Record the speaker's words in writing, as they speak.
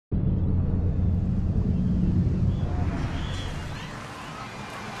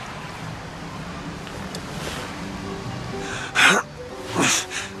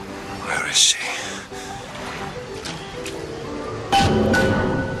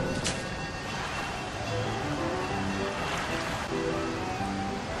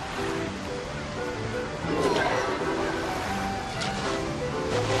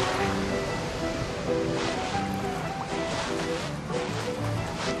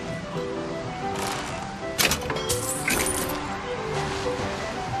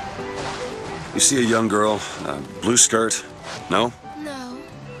see a young girl, blue skirt? No? No.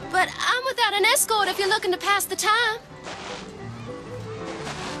 But I'm without an escort if you're looking to pass the time.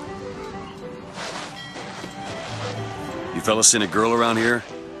 You fellas seen a girl around here?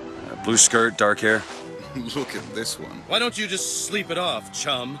 Blue skirt, dark hair? Look at this one. Why don't you just sleep it off,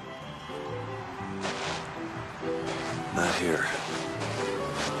 chum? Not here.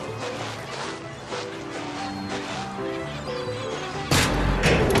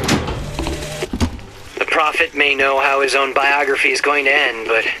 The prophet may know how his own biography is going to end,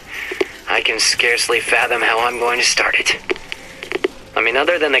 but I can scarcely fathom how I'm going to start it. I mean,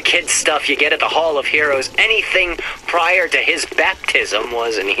 other than the kid stuff you get at the Hall of Heroes, anything prior to his baptism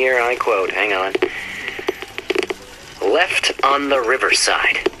was, and here I quote, hang on, left on the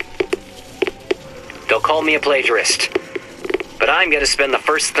riverside. They'll call me a plagiarist, but I'm going to spend the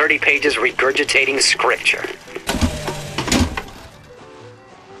first 30 pages regurgitating scripture.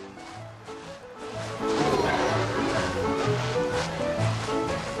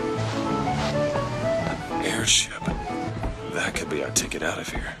 Airship. That could be our ticket out of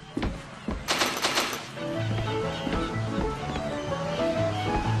here.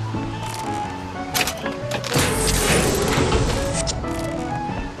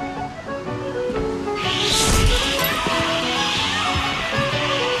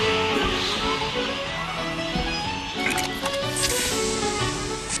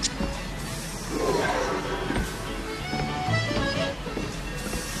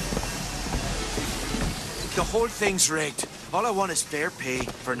 The whole thing's rigged. All I want is fair pay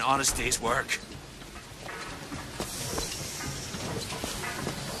for an honest day's work.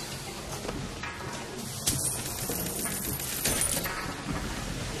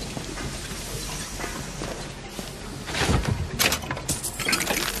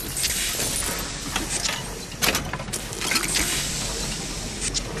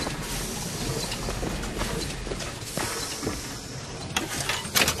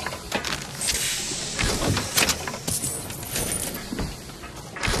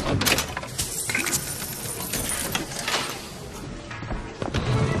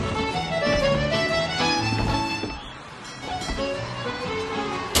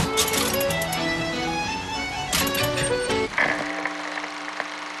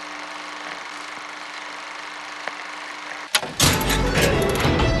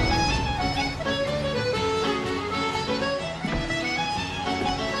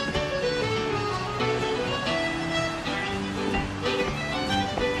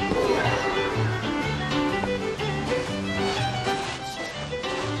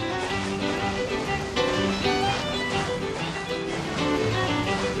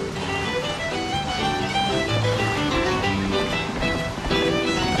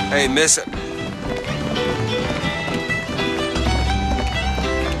 Hey, miss...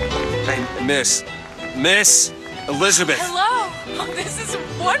 Hey, Miss Elizabeth! Hello! Oh, this is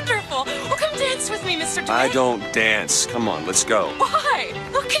wonderful! Oh, come dance with me, Mr. Dwayne. I don't dance. Come on, let's go. Why?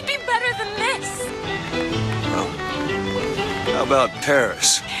 What could be better than this? Well, how about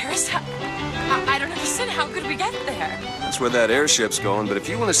Paris? Paris? I don't understand. How could we get there? That's where that airship's going, but if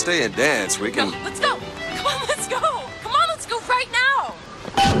you want to stay and dance, we can... No, let's go! Come on, let's go! Come on, let's go right now!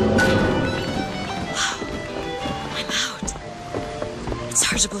 I'm out. It's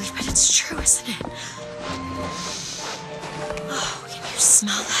hard to believe, but it's true, isn't it? Oh, can you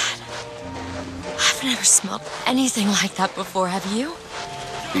smell that? I've never smelled anything like that before, have you?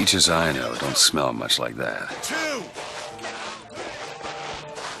 Beaches I know don't smell much like that. Two!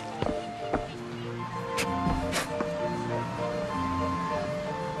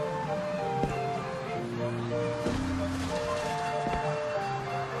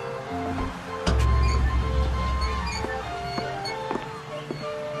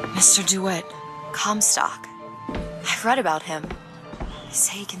 Mr. DeWitt, Comstock. I've read about him. They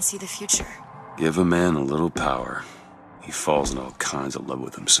say he can see the future. Give a man a little power, he falls in all kinds of love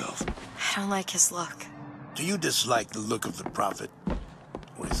with himself. I don't like his look. Do you dislike the look of the prophet?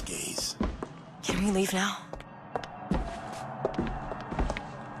 Or his gaze? Can we leave now?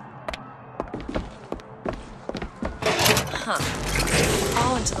 Huh.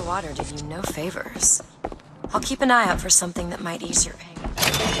 Fall into the water did you no favors. I'll keep an eye out for something that might ease your pain.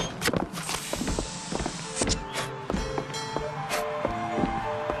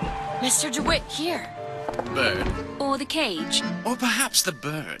 Mr. DeWitt, here. Bird. Or the cage. Or perhaps the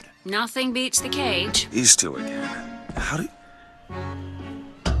bird. Nothing beats the cage. These two again. How do you...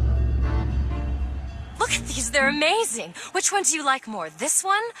 Look at these, they're amazing. Which one do you like more, this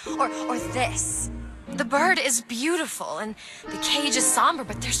one or this? The bird is beautiful and the cage is somber,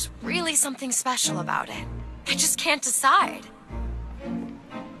 but there's really something special about it. I just can't decide.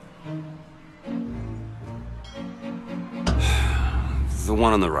 The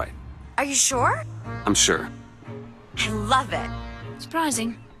one on the right. Are you sure? I'm sure. I love it.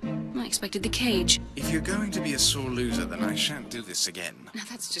 Surprising. I expected the cage. If you're going to be a sore loser, then I shan't do this again. Now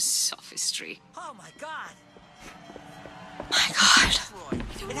that's just sophistry. Oh my god! My God.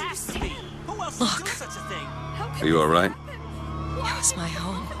 It has to be! Who else would do such a thing? Are you all right? It was my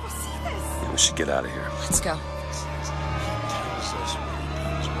home. Yeah, we should get out of here. Let's go.